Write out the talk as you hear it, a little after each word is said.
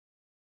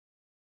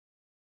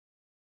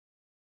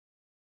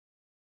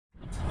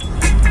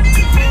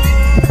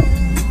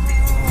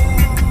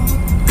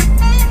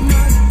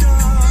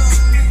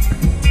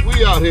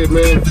out here,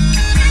 man.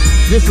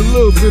 Just a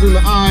little bit in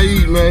the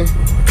IE, man.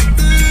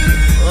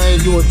 I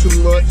ain't doing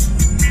too much.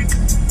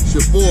 It's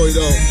your boy,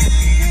 though.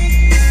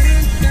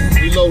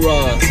 We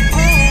Lowrider.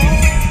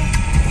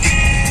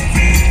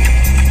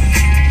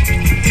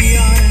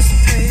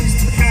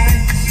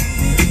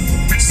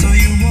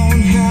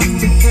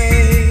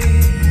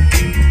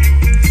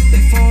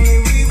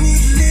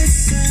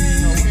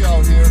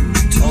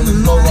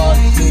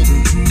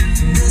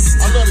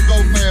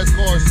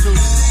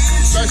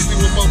 Especially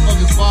when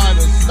motherfuckers buy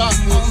the stock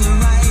ones,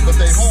 but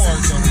they hard,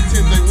 so they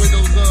tip their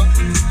windows up.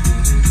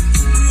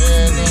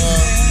 And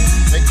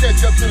they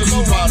catch up to the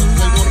lowriders,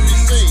 they want to be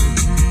seen.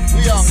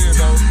 We out here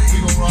though, we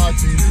gonna ride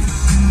to you.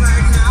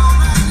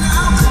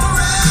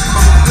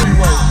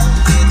 Anyway.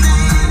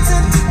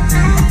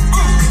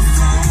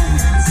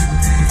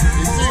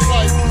 It seems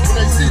like when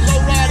they see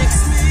lowriders,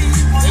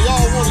 they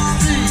all want to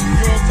speed, you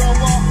know what I'm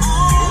talking about?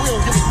 But we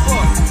don't give a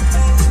fuck.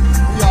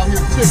 We out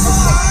here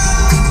tipping.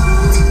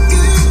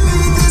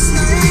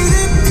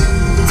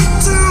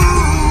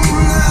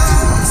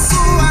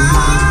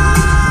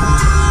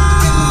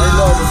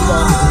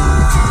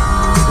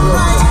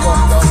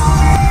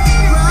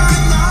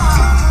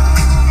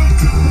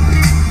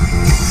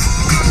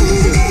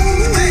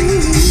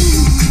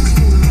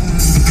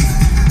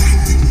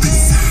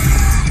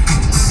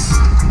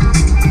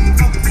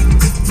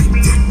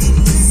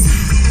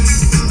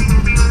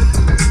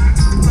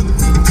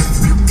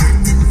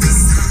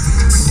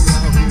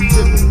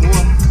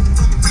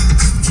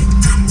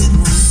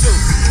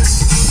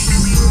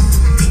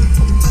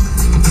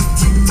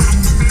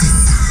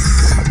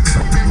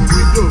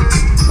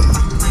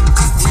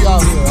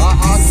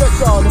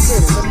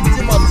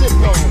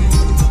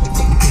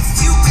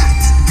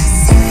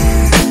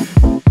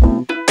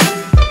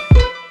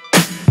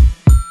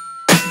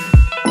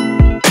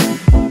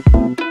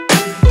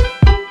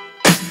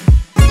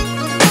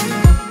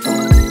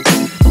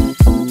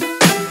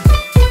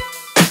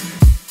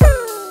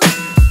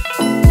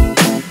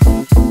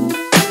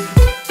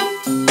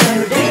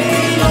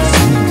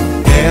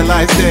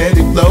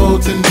 Steady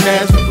floating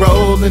as we're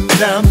rolling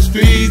down the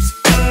streets,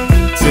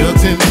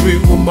 tilting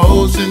through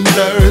motion,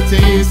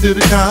 13s to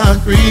the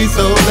concrete.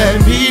 So let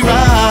me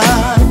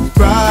ride,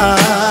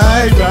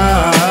 ride,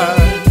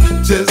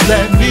 ride. Just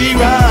let me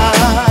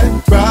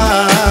ride,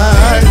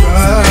 ride,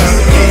 ride.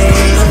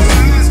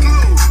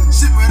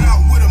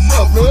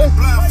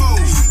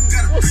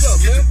 What's up,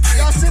 man?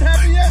 Y'all sit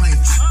happy yet?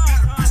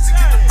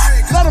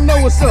 Let them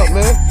know what's up,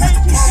 man.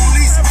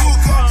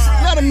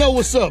 Let them know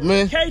what's up,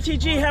 man.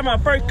 KTG had my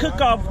first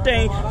cook-off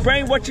thing.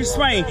 Bring what you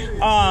swing.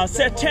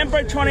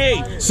 September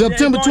 28th.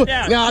 September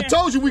 28th. Now I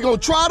told you we gonna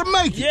try to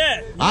make it.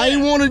 Yeah. I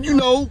ain't want to, you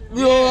know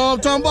what I'm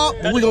talking about.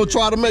 But we gonna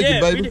try to make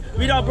it, baby.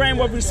 We don't bring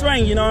what we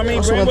swing. You know what I mean?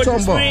 That's bring what I'm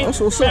what talking you about. swing, That's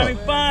what's up. having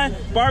fun,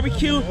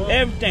 barbecue,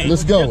 everything.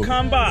 Let's go. So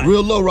come by.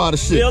 Real Lowrider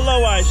shit. Real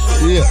Lowrider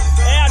shit. Yeah.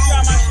 And I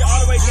drive my shit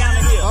all the way down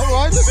the hill. All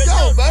right, let's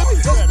go, baby.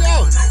 Let's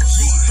go.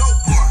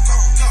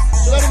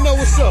 Let them know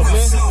what's up, man.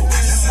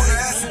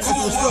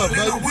 What's up, baby?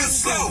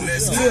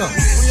 Yeah,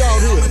 we out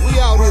here. We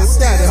out here. What's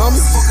that,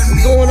 homie?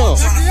 What's going on?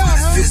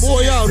 Your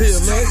boy out here,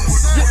 man.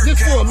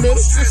 Just for a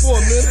minute. Just for a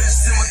minute.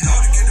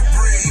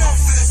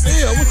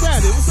 Yeah, what's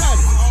that? What's that?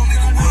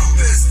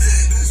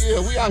 Yeah,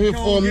 we out here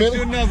for a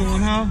minute. Another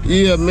one, huh?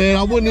 Yeah, man.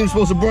 I wasn't even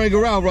supposed to bring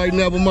her out right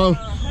now, but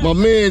my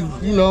man,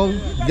 you know,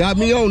 got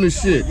me on this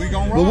shit.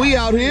 But we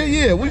out here,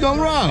 yeah, we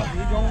gonna ride.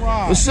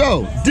 For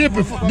sure.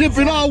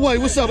 Dipping our way.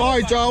 What's up? All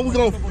right, y'all. We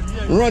gonna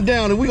run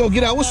down and we gonna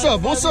get out. What's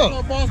up? What's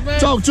up?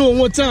 Talk to him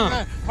one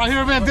time. I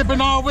hear man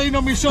dipping all the way. You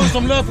know me showing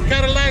some love for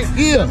Cadillac.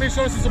 Yeah. You know me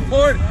showing some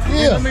support.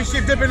 Yeah. You know me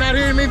shit dipping out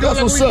here. You know me doing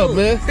That's what's up,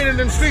 man. Hitting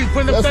them streets,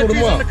 putting them That's what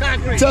I'm on the up.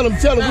 concrete. Tell him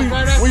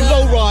we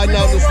low riding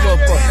out this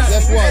motherfucker.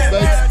 That's right,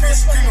 baby.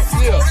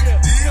 Yeah.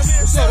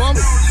 What's up,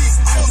 homie?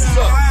 That's what's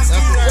up. That's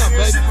what's up,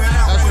 baby.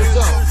 That's what's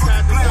up.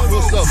 That's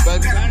what's up,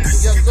 baby.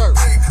 Yes, sir.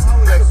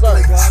 Yes, sir.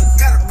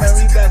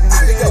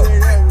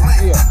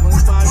 Yeah.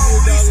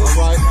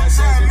 All right.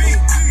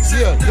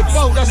 Yeah, the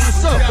boat, that's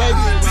what's up,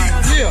 baby.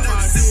 Yeah.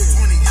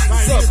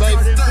 What's up,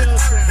 baby?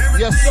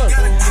 Yes, sir.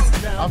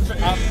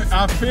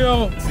 I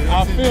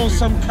feel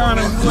some kind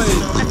of way.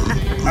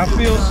 I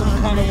feel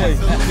some kind of way.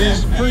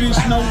 This pretty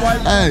Snow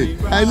White.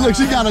 Hey, look,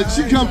 she got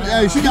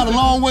a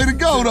long way to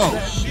go though.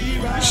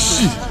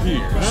 She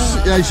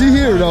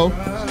here though.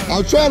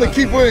 I'm trying to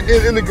keep her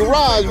in the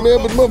garage, man,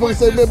 but the motherfucker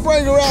said, man,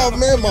 bring her out,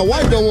 man. My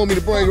wife don't want me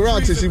to bring her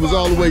out till she was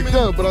all the way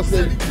done, but I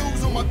said,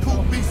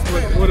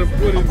 what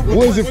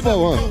is it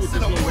for,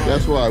 huh?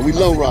 That's right, we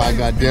low ride,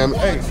 goddammit.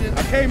 Hey,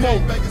 I came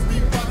over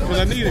because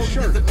I need a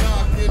shirt.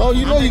 Oh,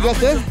 you know you got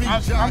that?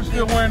 I'm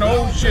still wearing the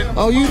old shit.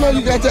 Oh, you know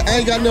you got that. I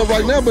ain't got nothing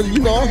right now, but you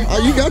know,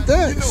 you got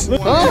that.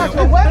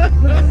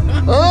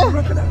 Huh?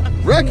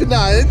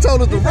 Recognize. They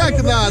told us to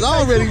recognize. I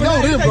already know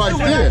him right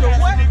there.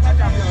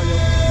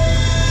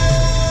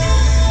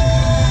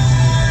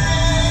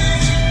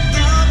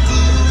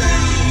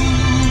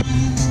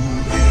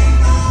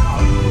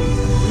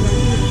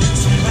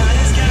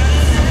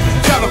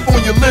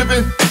 California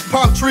living,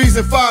 palm trees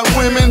and fine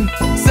women.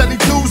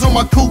 72s on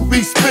my coupe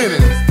be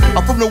spinning.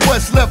 I'm from the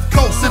west, left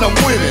coast, and I'm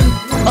winning.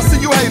 I see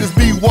you haters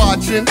be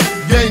watching,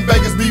 game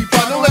bangers be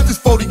plotting. Don't let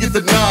this 40 get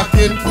to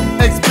knocking.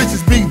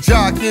 Ex-bitches be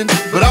jocking,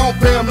 but I don't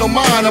pay them no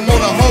mind. I'm on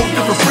a whole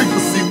different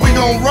frequency. We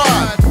gon'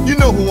 ride. You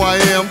know who I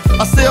am.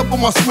 I stay up on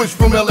my switch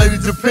from LA to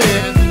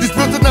Japan. Just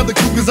built another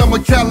coupe cause I'm a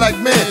Cadillac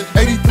man.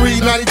 83,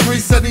 93,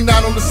 79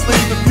 on the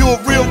sleeve. If you a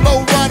real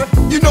lowrider,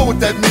 you know what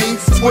that means.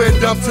 Square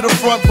dump to the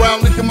front,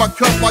 brown lick in my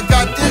cup. I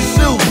got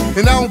issues,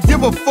 and I don't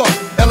give a fuck.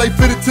 LA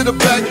fitted to the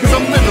back cause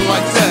I'm living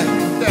like that.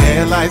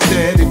 Headlights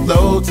steady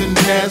floating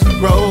as we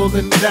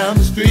rolling down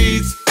the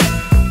streets.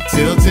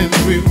 Tilting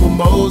through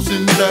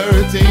motion,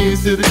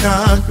 13s to the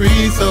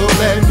concrete. So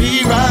let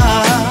me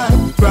ride,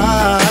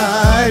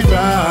 ride,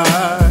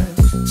 ride.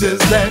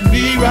 Just let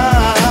me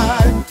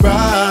ride,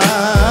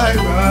 ride,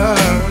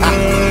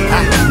 ride.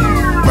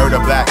 Murder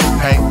black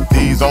paint,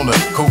 D's on the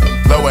coupe,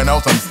 blowing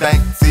on some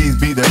stank. C's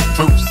be the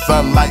troops,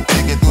 sunlight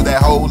digging through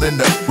that hole in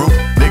the roof.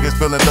 Niggas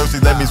feeling thirsty,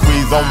 let me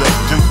squeeze on the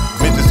juice.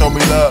 Bitches show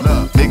me love,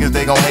 niggas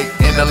they gon' hate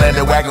in the land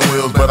of wagon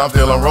wheels, but I'm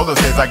still on roller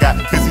skates. I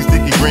got pissy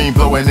sticky green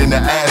blowing in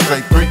the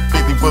ashtray.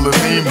 350 full of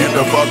steam, get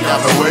the fuck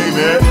out the way,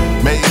 man.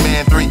 Made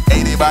man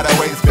 380 by the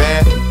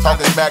waistband.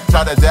 Talking back,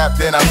 try to dap,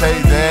 then I pay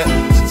that.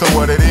 So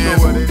what it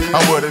is,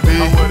 I'm what it be.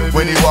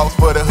 When he walks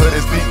for the hood,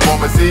 his feet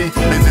wanna see.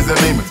 Bitches and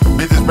lemurs,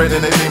 bitches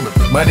spreading their lemurs.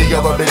 Money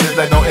over bitches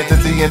like no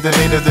entity and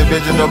demeanors.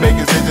 Division don't make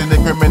decisions,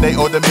 incriminate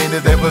or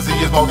demeanors. That pussy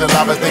is smoking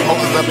lava, stay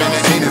focused up in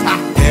their penis.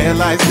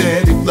 Headlights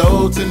steady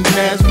floating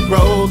as we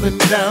rolling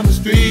down the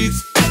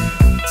streets.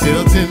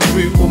 Tilting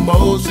through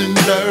motion,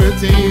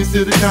 13s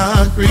to the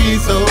concrete.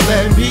 So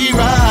let me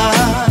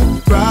ride,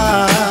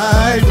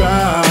 ride,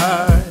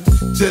 ride.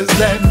 Just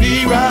let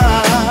me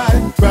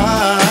ride,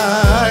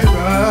 ride,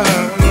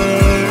 ride.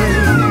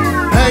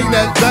 Hang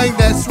that, bang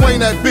that, swing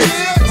that bitch.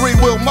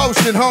 Three-wheel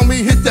motion,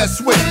 homie, hit that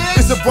switch.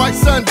 It's a bright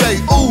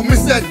Sunday, ooh,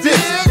 miss that ditch.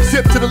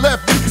 Tip to the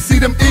left, you can see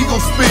them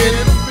eagles spin.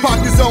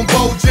 Pockets on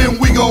Bojin,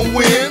 we gon'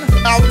 win.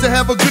 Out to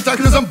have a good time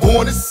cause I'm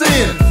born to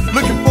sin.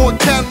 Looking for a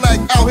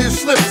Cadillac, out here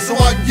slipping. So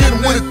I get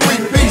him with a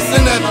 3-piece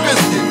and that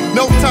biscuit.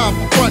 No time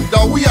for front,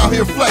 dawg, we out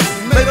here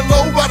flexing. Made a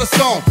Lowrider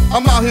song,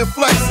 I'm out here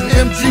flexing.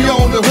 MG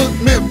on the hook,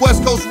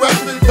 Midwest Coast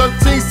reppin'.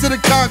 13s to the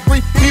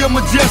concrete, here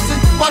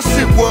majestic. My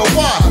shit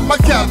worldwide, my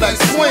Cadillac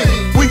swing.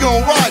 We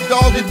gon' ride,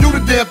 dawg, and do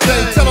the damn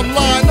thing. Tell them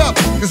line up,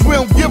 cause we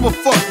don't give a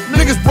fuck.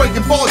 Niggas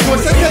breaking ball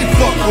joints, they can't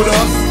fuck with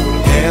us.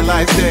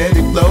 Headlights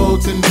steady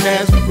floating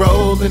as we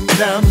rolling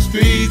down the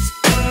streets.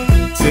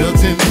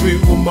 Tilting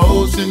through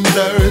motion,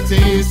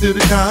 13s to the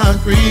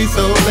concrete.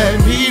 So let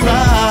me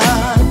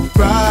ride,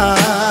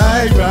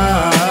 ride,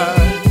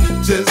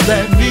 ride. Just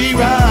let me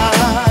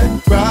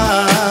ride,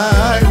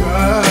 ride,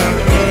 ride.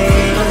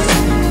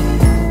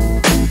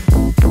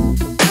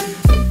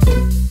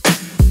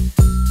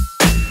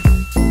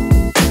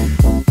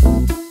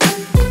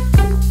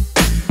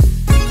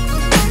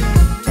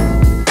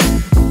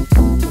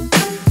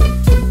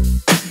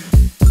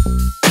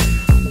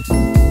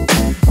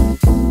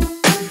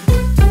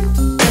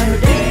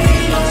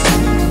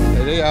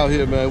 Out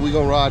here, man. We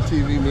gonna ride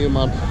TV. Me and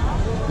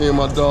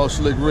my dog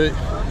Slick Rick.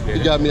 He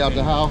got me out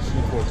the house.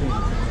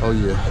 Oh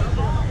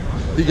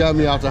yeah. He got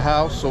me out the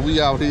house, so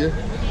we out here.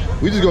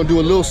 We just gonna do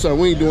a little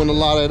something. We ain't doing a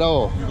lot at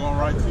all. You gonna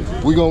ride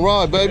TV? We gonna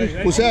ride, baby.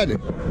 What's happening?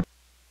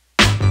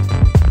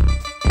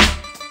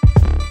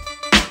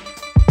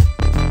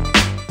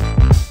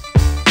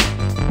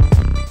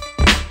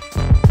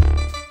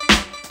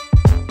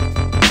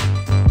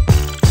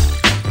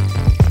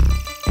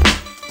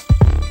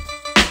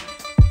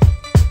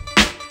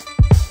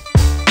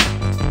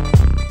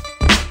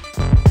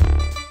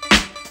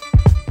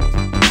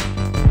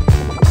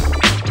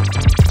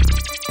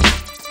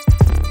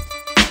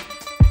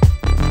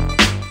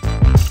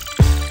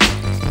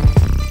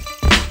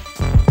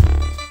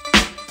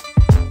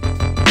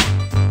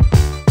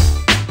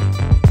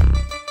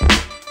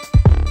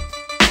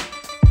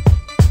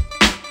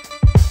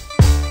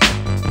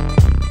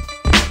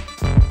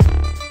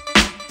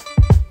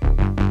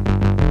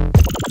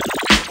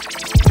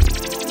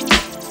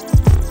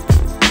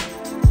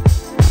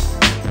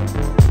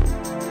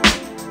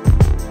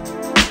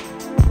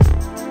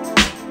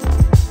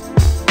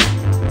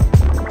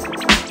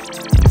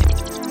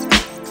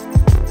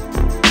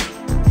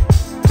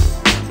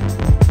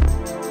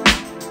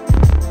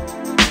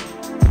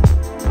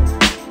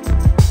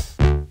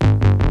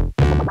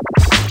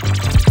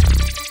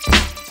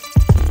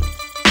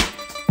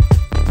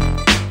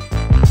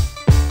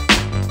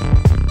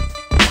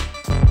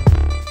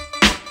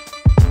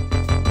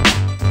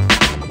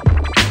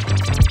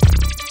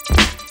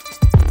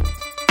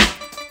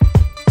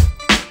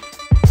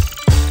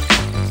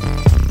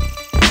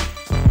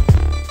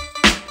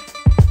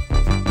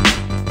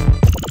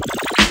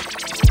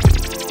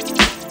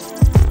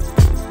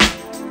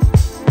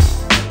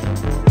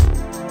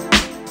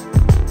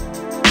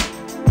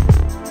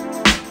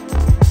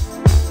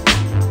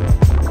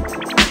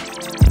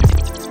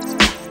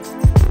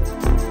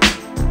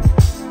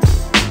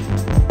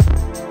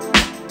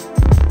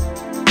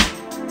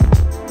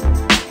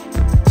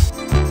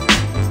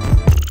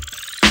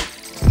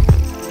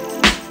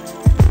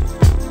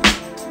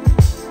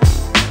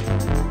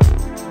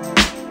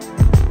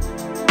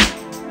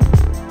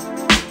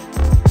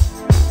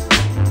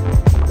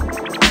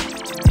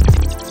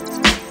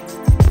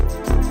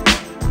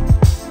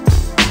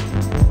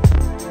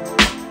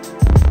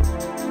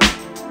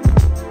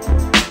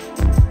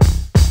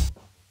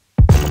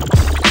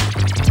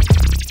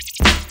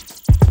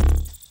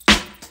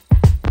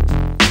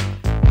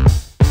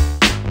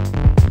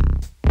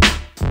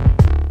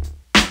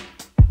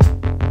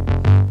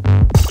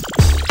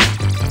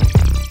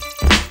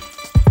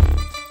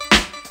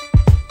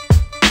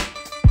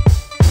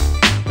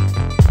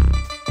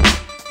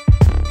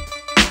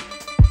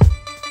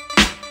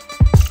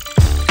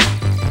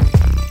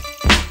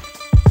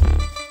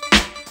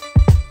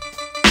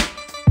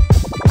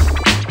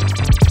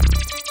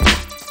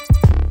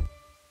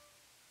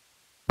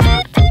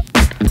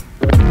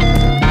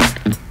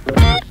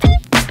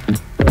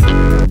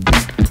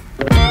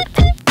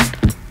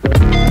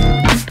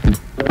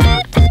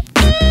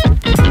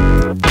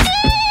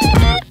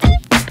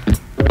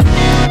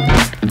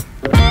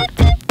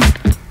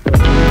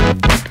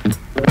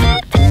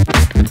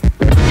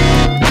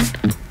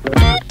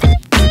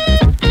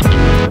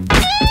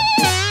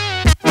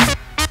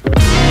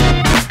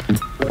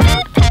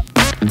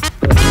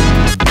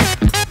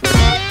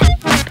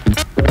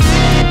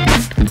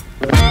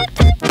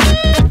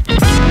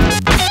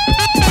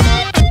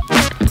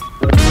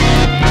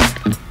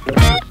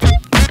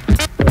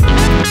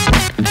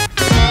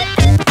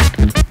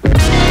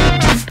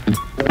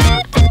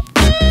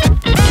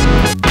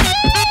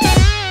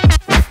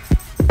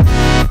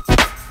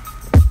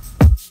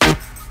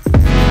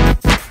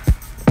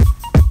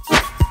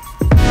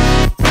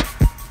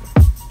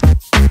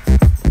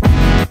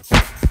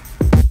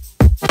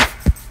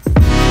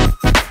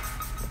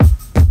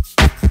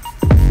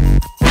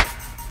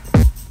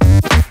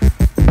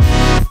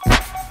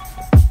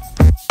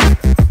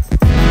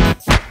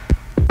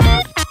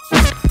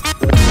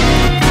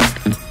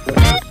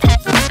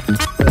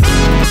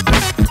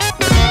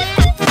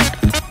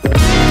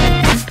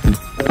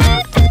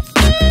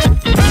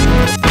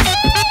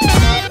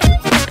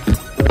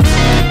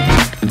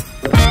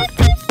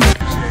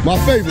 My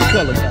favorite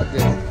color,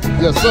 goddamn.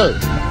 Yes, sir.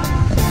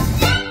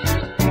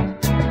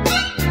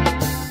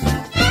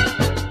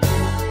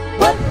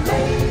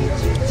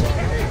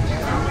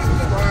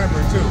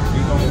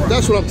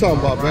 That's what I'm talking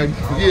about, baby.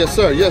 Yes,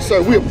 sir. Yes,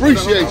 sir. We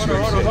appreciate you.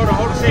 Hold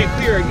on. Say it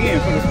clear again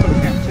for the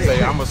camera.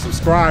 Say, I'm a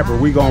subscriber.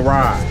 We gonna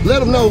ride.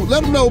 Let them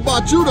know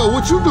about you, though.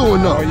 What you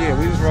doing, though? Oh, yeah.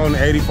 We just rolling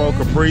the 84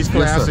 Caprice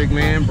Classic, yes,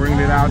 man. Bringing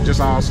it out just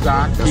all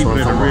stock. Keeping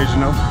it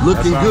original.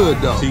 Looking good,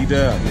 though.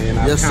 T-Dub, man.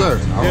 Yes, sir.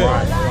 All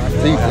right.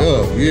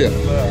 T-Dub, yeah.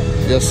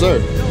 Yes,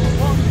 sir.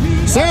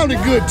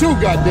 Sounded good, too,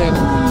 goddamn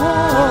it.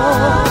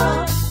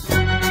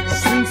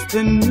 Since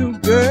the new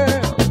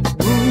girl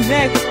moved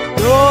next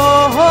door,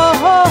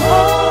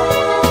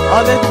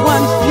 all at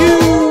once you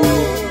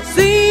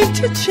seem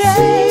to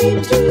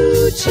change.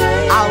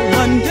 I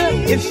wonder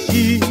if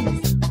she's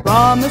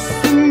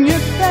promising you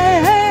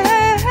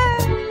things.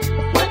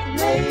 What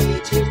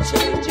made you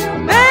change your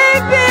mind?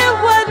 Baby,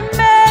 what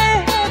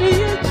made you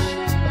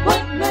change?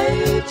 What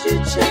made you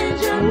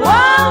change your mind?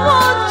 Why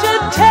won't you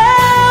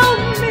tell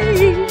me?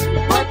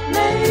 What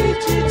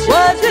made you change?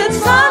 Was it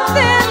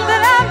something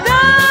that I've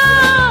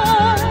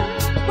done?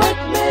 What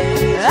made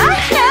you change? I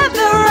have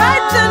the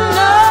right to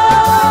know.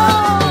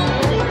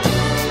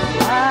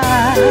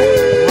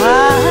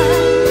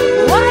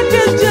 Why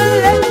did you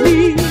let me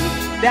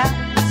down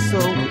so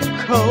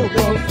cold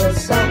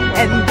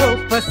and go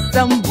for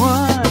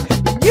someone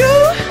you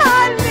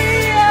hardly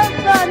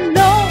ever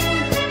know?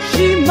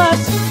 She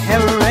must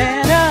have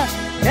ran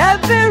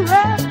every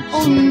rap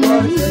on me,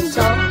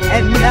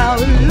 and now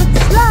it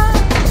looks like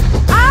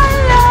our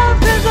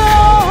love is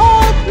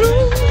all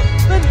through.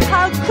 But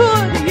how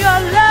could your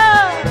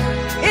love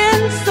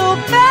end so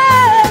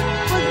bad?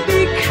 Was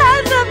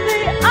because of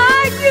the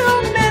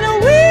argument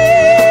we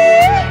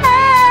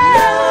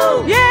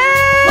had.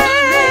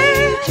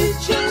 Yeah,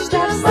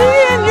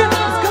 seeing you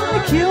is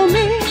gonna kill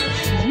me.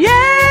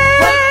 Yeah,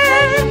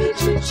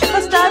 if I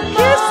stop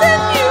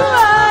kissing you,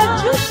 I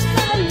just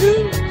might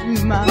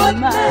lose my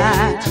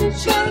mind.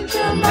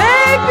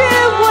 Baby,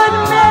 what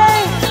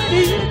made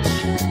you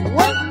change?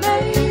 What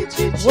made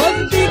you change? Was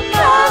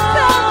because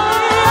of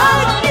the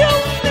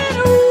argument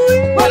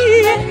we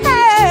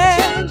had.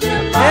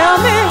 Tell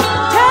me,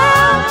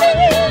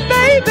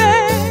 baby.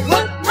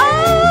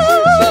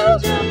 Oh,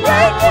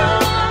 break it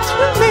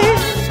to me.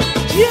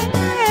 Yeah,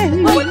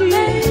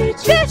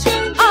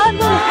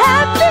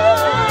 unhappy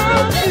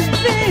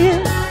then.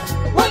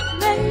 What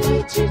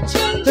made you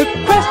change? The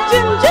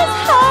question just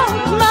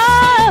haunts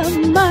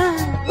my mind.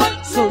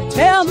 So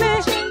tell me, baby,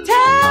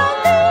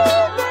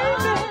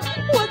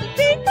 was it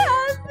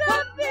because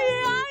of the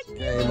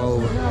argument? Game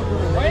over.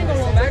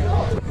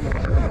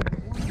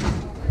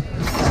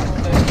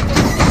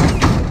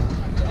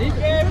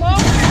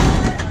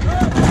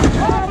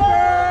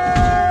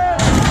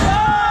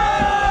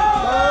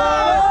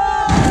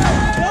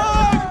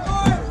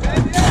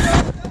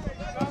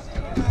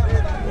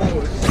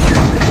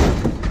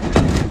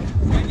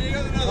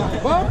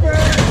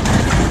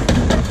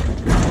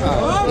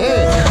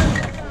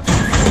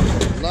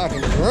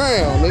 Knocking the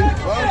ground, nigga.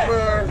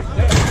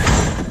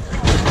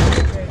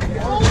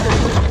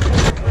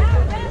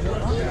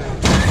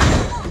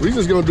 We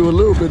just gonna do a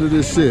little bit of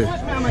this shit.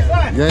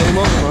 Game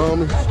over,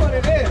 homie.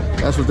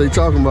 That's what they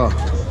talking about.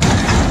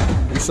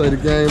 He say the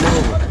game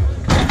over.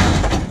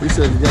 He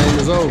said the game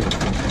is over.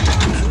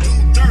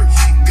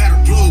 Got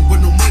a plug, but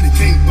no money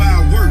can't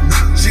buy work.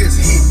 Just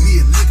hit me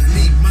a lick, I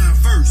need mine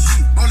first.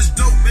 All this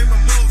dope made my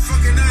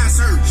motherfucking eyes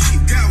hurt.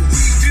 Got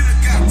weed, then I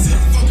got to the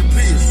fucking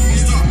pills.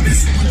 Start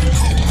messing with the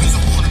coke, cause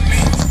I want a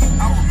meal.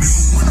 I remember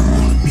when I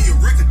wanted me a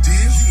record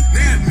deal.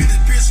 Now I'm in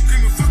this bitch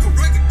screaming, fuck a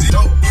record deal.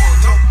 Dope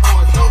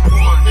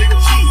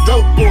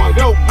boy,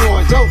 nigga.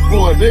 Dope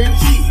boy, nigga.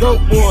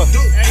 Dope boy.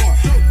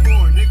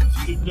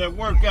 Keep that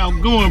workout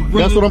going, bro.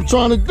 That's what I'm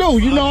trying to do.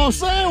 You know what I'm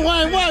saying?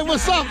 Wait,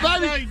 what's up,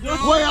 baby?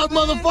 Way out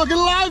motherfucking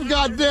life,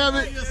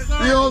 goddammit.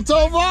 You know what I'm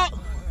talking about?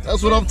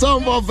 That's what I'm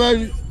talking about,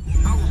 baby.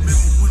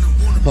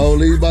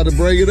 Police about to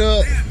break it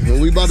up, and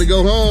we about to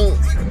go home.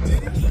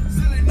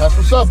 That's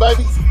what's up,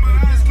 baby.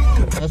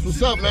 That's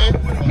what's up, man.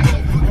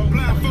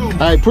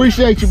 I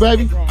appreciate you,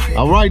 baby.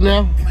 All right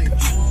now.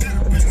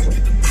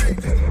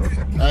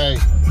 Hey,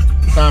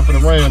 time for the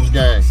Rams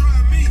game.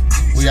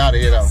 We out of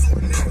here, though.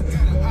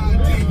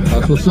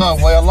 That's what's up.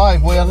 Way of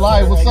life.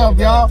 What's up,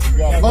 y'all?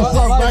 What's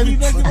up, baby?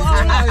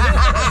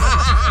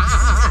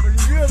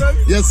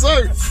 Yes,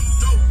 sir.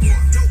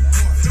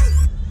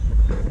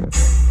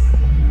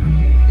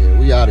 Yeah,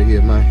 we out of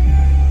here, man.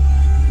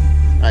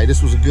 Hey,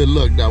 this was a good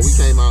look, though. We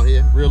came out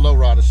here. Real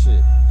Lowrider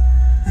shit.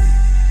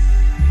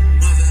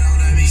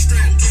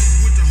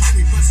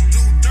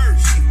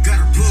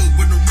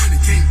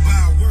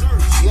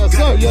 Yes,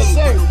 sir. Yes,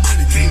 sir.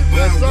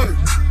 Yes, sir.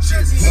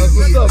 That's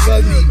what's up,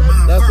 baby.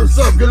 That's what's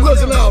up. Good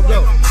looking out,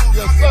 though.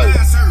 Yes, sir.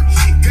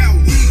 Got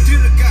weed,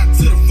 then I got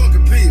to the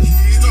fucking pills.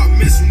 Start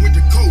messing with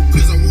the coke,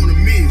 cause I want a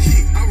meal.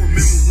 I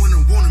remember when I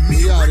wanted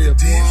me a record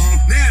deal.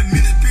 Now I'm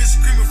in this bitch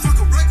screaming,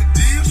 fuck a record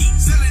deal.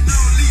 Selling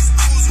all these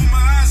O's with my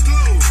eyes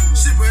closed.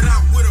 Ship it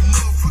out with a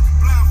motherfucking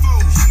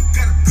blindfold.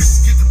 Got a bitch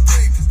to get the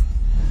break.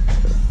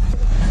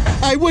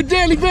 Hey, where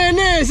Danny Van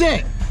Ness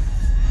at?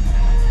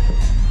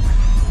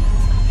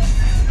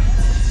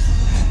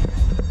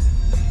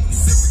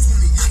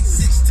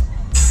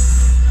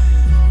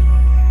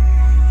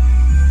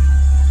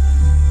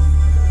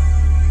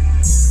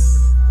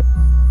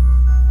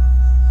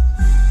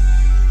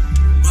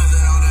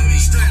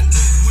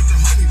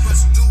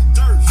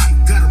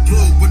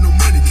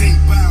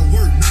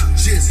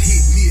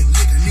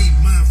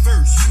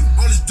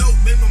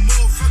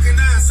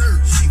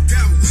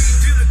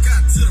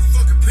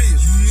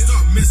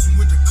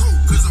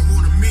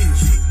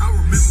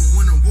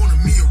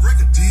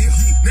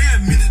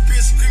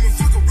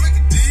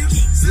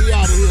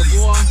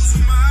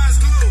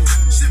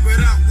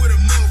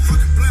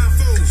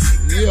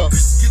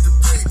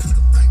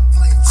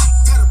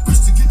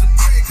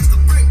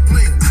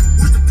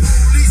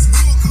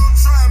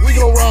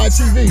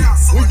 TV.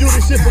 We do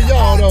this shit for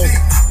y'all though,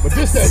 but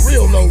this that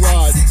real low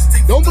ride.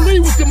 Don't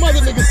believe what your mother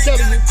niggas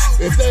telling you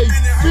if they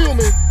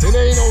filming and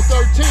they ain't on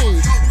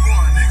 13.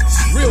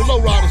 Real low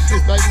rider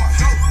shit, baby.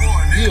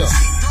 Yeah.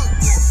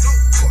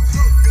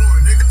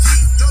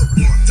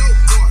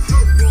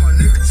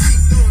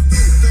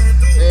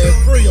 And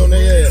free on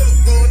their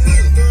ass.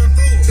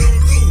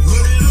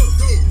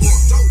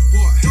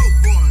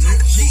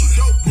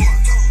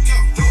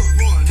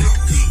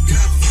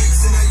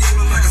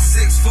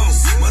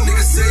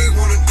 Say you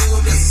wanna do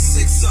it, that's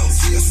a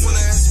 6-0. That's when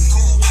I ask